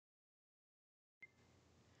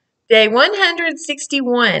Day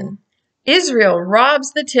 161. Israel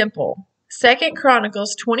robs the temple. 2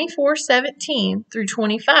 Chronicles 24:17 through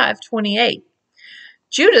 25:28.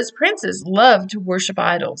 Judah's princes loved to worship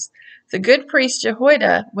idols. The good priest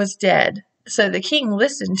Jehoiada was dead, so the king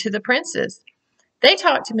listened to the princes. They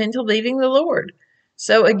talked him into leaving the Lord.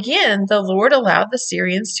 So again, the Lord allowed the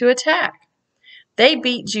Syrians to attack. They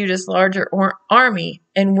beat Judah's larger army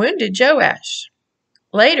and wounded Joash.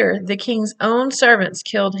 Later, the king's own servants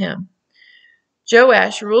killed him.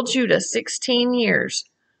 Joash ruled Judah 16 years,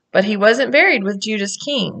 but he wasn't buried with Judah's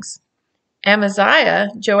kings. Amaziah,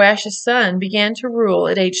 Joash's son, began to rule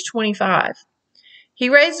at age 25. He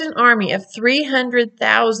raised an army of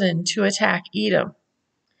 300,000 to attack Edom.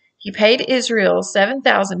 He paid Israel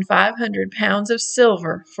 7,500 pounds of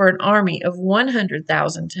silver for an army of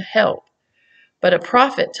 100,000 to help. But a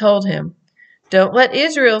prophet told him, "Don't let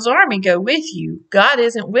Israel's army go with you. God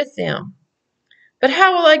isn't with them." "But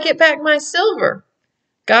how will I get back my silver?"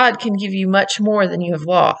 "God can give you much more than you have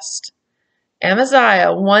lost."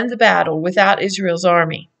 Amaziah won the battle without Israel's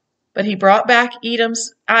army, but he brought back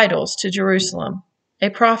Edom's idols to Jerusalem. A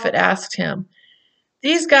prophet asked him,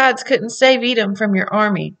 "These gods couldn't save Edom from your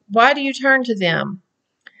army. Why do you turn to them?"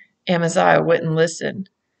 Amaziah wouldn't listen.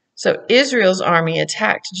 So Israel's army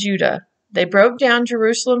attacked Judah. They broke down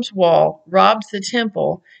Jerusalem's wall, robbed the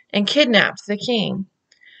temple, and kidnapped the king.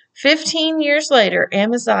 15 years later,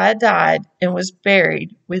 Amaziah died and was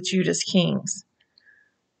buried with Judah's kings.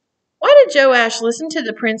 Why did Joash listen to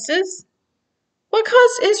the princes? What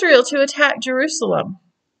caused Israel to attack Jerusalem?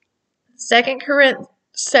 2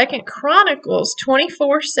 Chronicles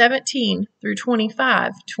 24:17 through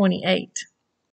 25:28.